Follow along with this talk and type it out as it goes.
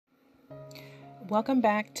Welcome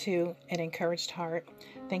back to An Encouraged Heart.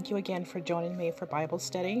 Thank you again for joining me for Bible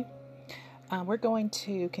study. We're going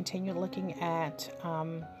to continue looking at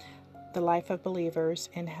the life of believers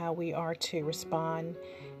and how we are to respond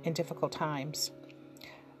in difficult times.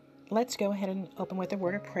 Let's go ahead and open with a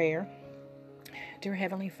word of prayer. Dear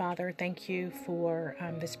Heavenly Father, thank you for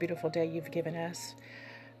this beautiful day you've given us,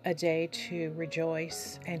 a day to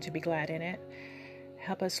rejoice and to be glad in it.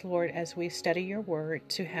 Help us, Lord, as we study your word,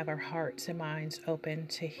 to have our hearts and minds open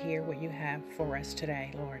to hear what you have for us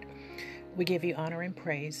today, Lord. We give you honor and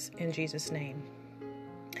praise in Jesus' name.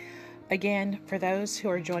 Again, for those who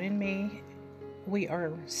are joining me, we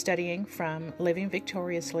are studying from Living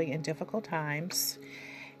Victoriously in Difficult Times.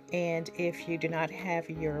 And if you do not have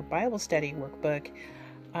your Bible study workbook,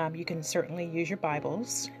 you can certainly use your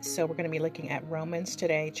Bibles. So we're going to be looking at Romans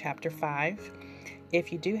today, chapter 5.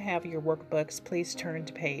 If you do have your workbooks, please turn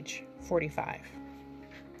to page 45.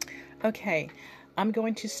 Okay, I'm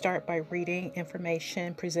going to start by reading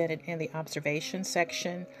information presented in the observation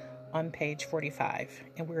section on page 45,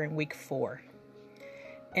 and we're in week 4.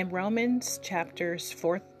 In Romans chapters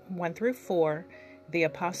 1 through 4, the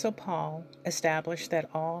Apostle Paul established that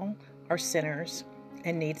all are sinners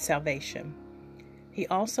and need salvation. He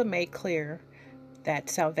also made clear that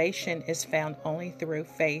salvation is found only through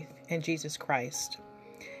faith in Jesus Christ.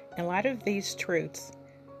 In light of these truths,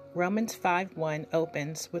 Romans 5:1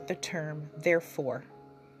 opens with the term therefore,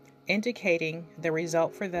 indicating the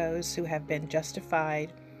result for those who have been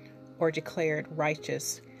justified or declared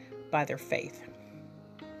righteous by their faith.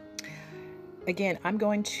 Again, I'm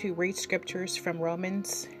going to read scriptures from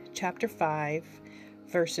Romans chapter 5,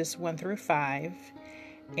 verses 1 through 5,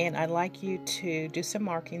 and I'd like you to do some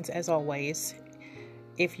markings as always.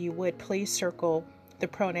 If you would, please circle the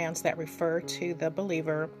pronouns that refer to the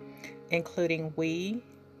believer, including we,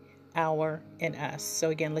 our, and us. So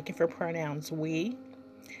again, looking for pronouns we,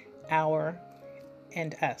 our,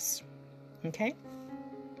 and us. Okay?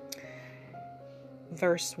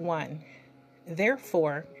 Verse 1.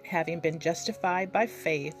 Therefore, having been justified by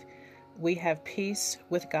faith, we have peace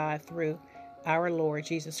with God through our Lord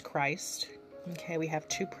Jesus Christ. Okay, we have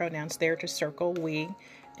two pronouns there to circle, we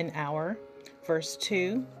and our. Verse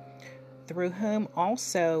 2, through whom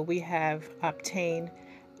also we have obtained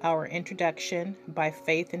our introduction by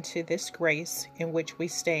faith into this grace in which we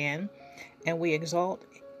stand, and we exult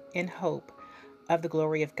in hope of the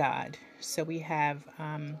glory of God. So we have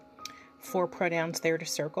 4 pronouns there to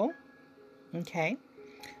circle. Okay,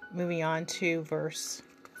 moving on to verse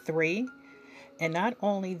 3. And not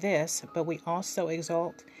only this, but we also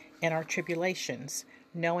exult in our tribulations,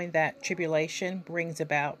 knowing that tribulation brings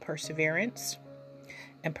about perseverance,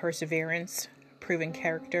 and perseverance, proven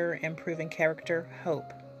character, and proven character,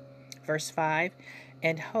 hope. Verse 5,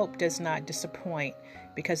 and hope does not disappoint,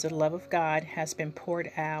 because the love of God has been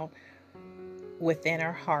poured out within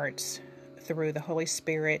our hearts through the Holy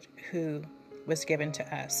Spirit who was given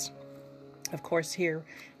to us. Of course, here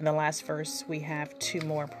in the last verse, we have 2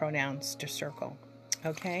 more pronouns to circle.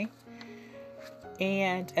 Okay?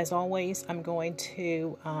 And as always, I'm going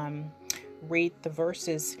to read the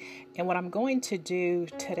verses. And what I'm going to do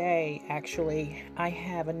today, actually, I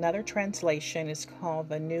have another translation. It's called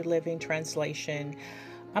the New Living Translation.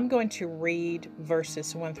 I'm going to read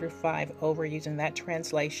verses 1 through 5 over using that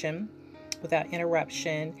translation without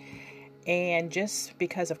interruption. And just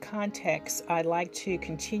because of context, I'd like to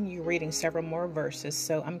continue reading several more verses.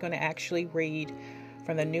 So I'm going to actually read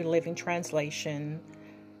from the New Living Translation,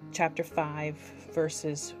 chapter 5,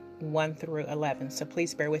 verses 1 through 11. So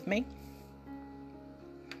please bear with me.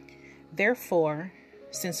 Therefore,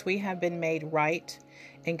 since we have been made right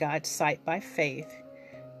in God's sight by faith,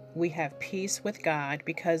 we have peace with God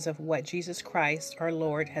because of what Jesus Christ, our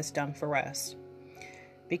Lord, has done for us.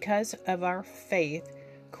 Because of our faith,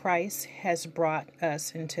 Christ has brought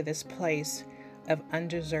us into this place of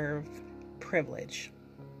undeserved privilege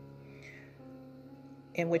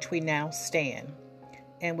in which we now stand,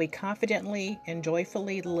 and we confidently and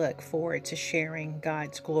joyfully look forward to sharing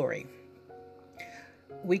God's glory.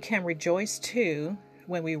 We can rejoice too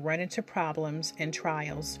when we run into problems and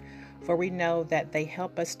trials, for we know that they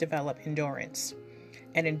help us develop endurance,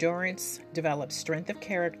 and endurance develops strength of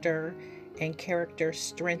character, and character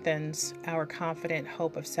strengthens our confident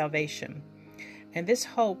hope of salvation. And this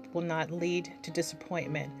hope will not lead to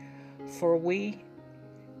disappointment, for we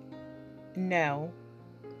know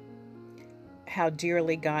how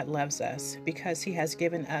dearly God loves us, because He has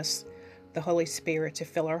given us the Holy Spirit to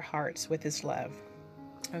fill our hearts with His love.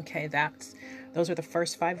 Okay, those are the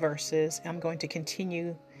first 5 verses. I'm going to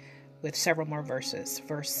continue with several more verses.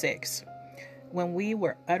 Verse 6. When we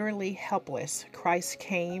were utterly helpless, Christ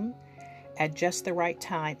came at just the right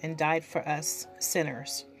time and died for us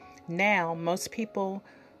sinners. Now, most people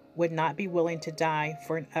would not be willing to die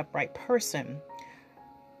for an upright person,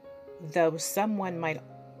 though someone might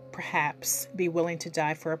perhaps be willing to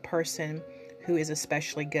die for a person who is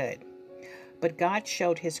especially good. But God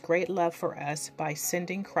showed his great love for us by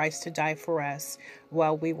sending Christ to die for us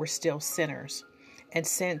while we were still sinners. And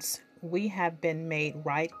since we have been made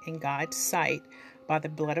right in God's sight by the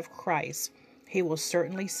blood of Christ, he will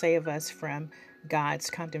certainly save us from God's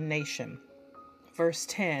condemnation. Verse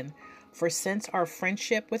 10, for since our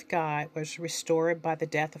friendship with God was restored by the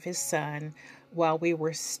death of his Son, while we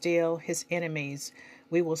were still his enemies,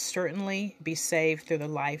 we will certainly be saved through the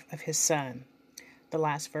life of his Son. The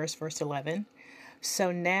last verse, verse 11.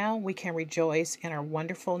 So now we can rejoice in our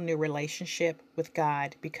wonderful new relationship with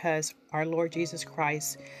God because our Lord Jesus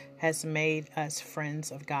Christ has made us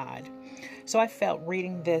friends of God. So I felt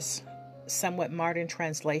reading this somewhat modern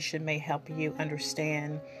translation may help you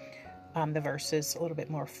understand the verses a little bit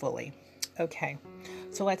more fully. Okay,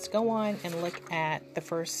 so let's go on and look at the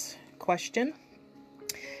first question.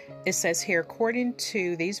 It says here, according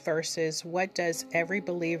to these verses, what does every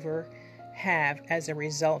believer have as a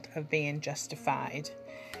result of being justified?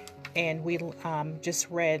 And we just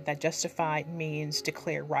read that justified means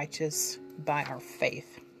declared righteous by our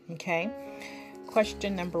faith. Okay,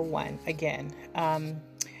 question number 1 again.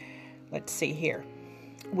 Let's see here.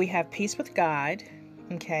 We have peace with God,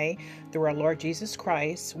 okay, through our Lord Jesus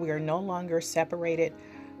Christ. We are no longer separated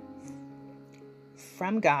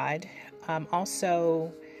from God.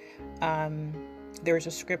 Also, there's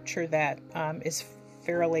a scripture that is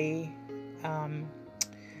fairly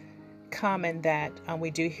common that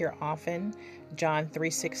we do hear often. John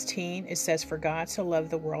 3:16, it says, for God so loved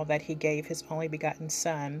the world that he gave his only begotten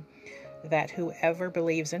Son, that whoever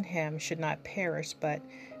believes in him should not perish but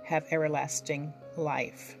have everlasting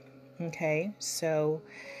life. Okay, so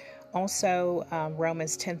also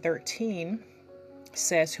Romans 10:13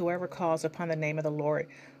 says, whoever calls upon the name of the Lord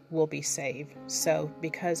will be saved. So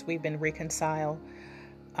because we've been reconciled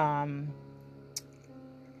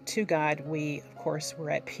to God, we, of course, we're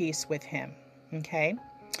at peace with him. Okay.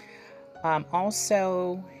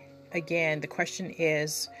 Also, again, the question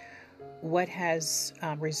is, what has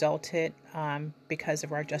resulted because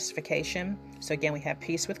of our justification? So again, we have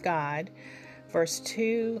peace with God. Verse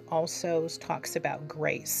 2 also talks about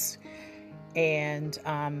grace. And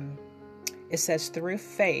it says, through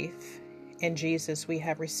faith in Jesus, we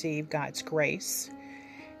have received God's grace.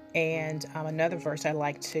 And another verse I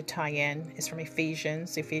like to tie in is from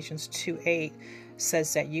Ephesians. Ephesians 2:8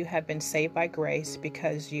 says that you have been saved by grace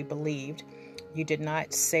because you believed. You did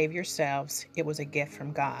not save yourselves. It was a gift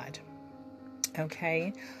from God.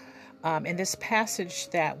 Okay. In this passage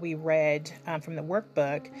that we read from the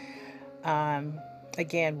workbook,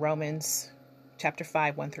 again, Romans chapter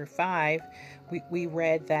 5, 1 through 5, we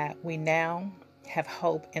read that we now have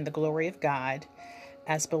hope in the glory of God.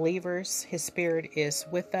 As believers, his Spirit is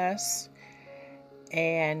with us,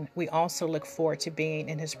 and we also look forward to being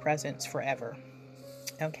in his presence forever.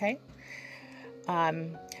 Okay?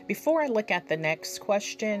 Before I look at the next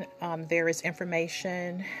question, there is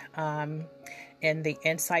information in the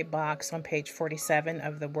insight box on page 47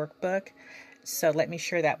 of the workbook. So let me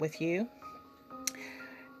share that with you.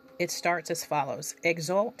 It starts as follows.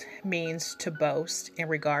 Exult means to boast in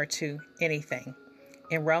regard to anything.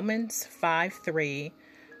 In Romans 5:3,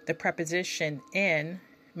 the preposition in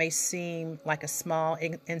may seem like a small,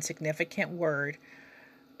 insignificant word,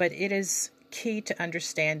 but it is key to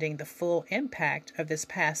understanding the full impact of this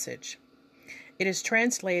passage. It is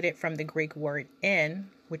translated from the Greek word in,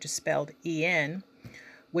 which is spelled en,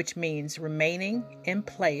 which means remaining in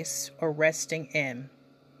place or resting in.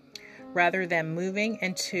 Rather than moving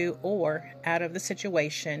into or out of the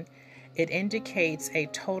situation, it indicates a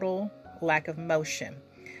total lack of motion.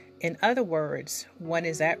 In other words, one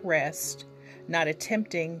is at rest, not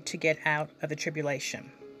attempting to get out of the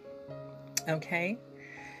tribulation. Okay?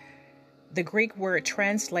 The Greek word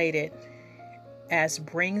translated as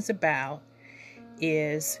brings about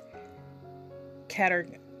is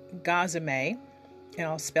katergazomai, and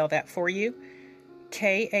I'll spell that for you.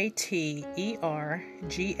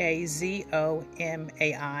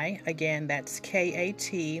 Katergazomai. Again, that's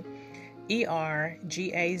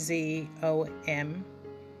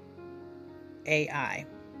Katergazomai,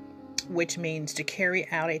 which means to carry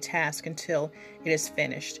out a task until it is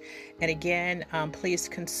finished. And again, please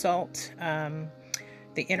consult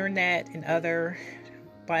the internet and other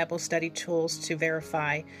Bible study tools to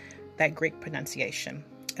verify that Greek pronunciation.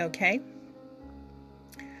 Okay?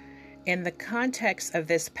 In the context of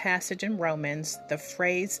this passage in Romans, the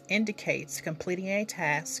phrase indicates completing a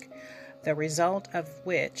task the result of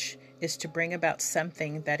which is to bring about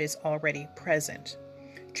something that is already present.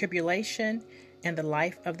 Tribulation in the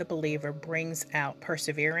life of the believer brings out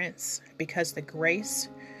perseverance because the grace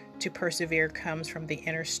to persevere comes from the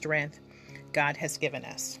inner strength God has given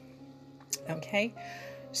us. Okay,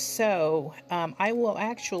 so I will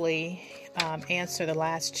actually answer the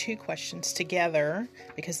last two questions together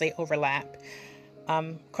because they overlap.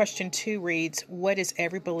 Question 2 reads, what is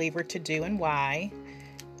every believer to do and why?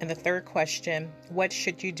 And the third question, what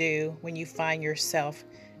should you do when you find yourself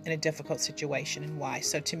in a difficult situation and why?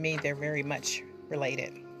 So to me, they're very much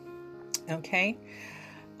related. Okay.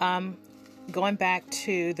 Going back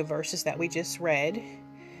to the verses that we just read,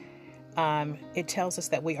 it tells us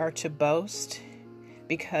that we are to boast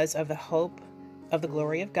because of the hope of the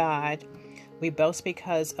glory of God. We boast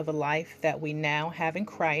because of the life that we now have in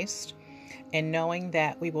Christ and knowing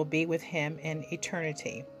that we will be with Him in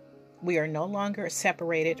eternity. We are no longer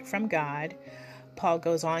separated from God. Paul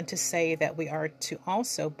goes on to say that we are to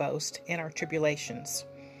also boast in our tribulations.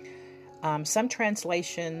 Some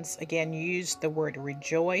translations, again, use the word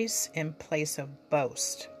rejoice in place of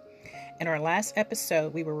boast. In our last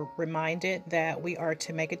episode, we were reminded that we are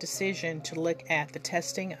to make a decision to look at the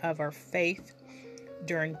testing of our faith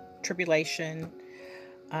during tribulation,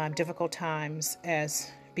 difficult times,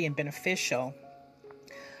 as being beneficial.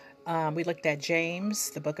 We looked at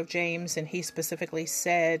James, the book of James, and he specifically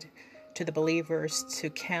said to the believers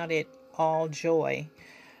to count it all joy.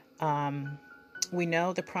 We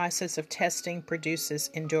know the process of testing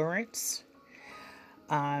produces endurance.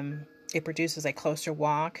 It produces a closer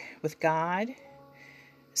walk with God.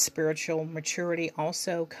 Spiritual maturity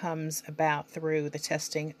also comes about through the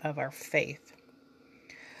testing of our faith.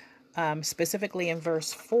 Specifically in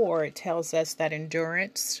verse 4, it tells us that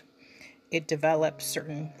endurance, it develops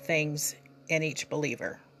certain things in each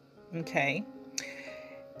believer. Okay.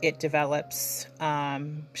 It develops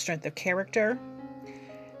strength of character,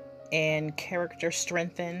 and character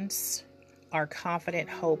strengthens our confident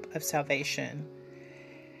hope of salvation.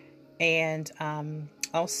 And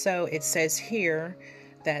also it says here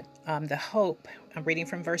that the hope, I'm reading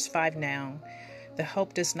from verse 5 now, the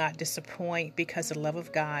hope does not disappoint because the love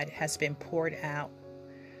of God has been poured out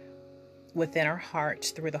within our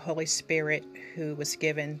hearts through the Holy Spirit who was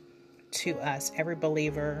given to us. Every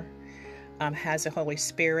believer has a Holy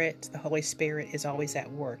Spirit. The Holy Spirit is always at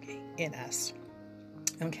work in us.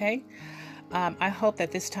 Okay? I hope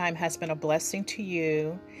that this time has been a blessing to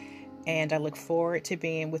you, and I look forward to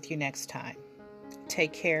being with you next time.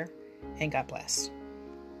 Take care, and God bless.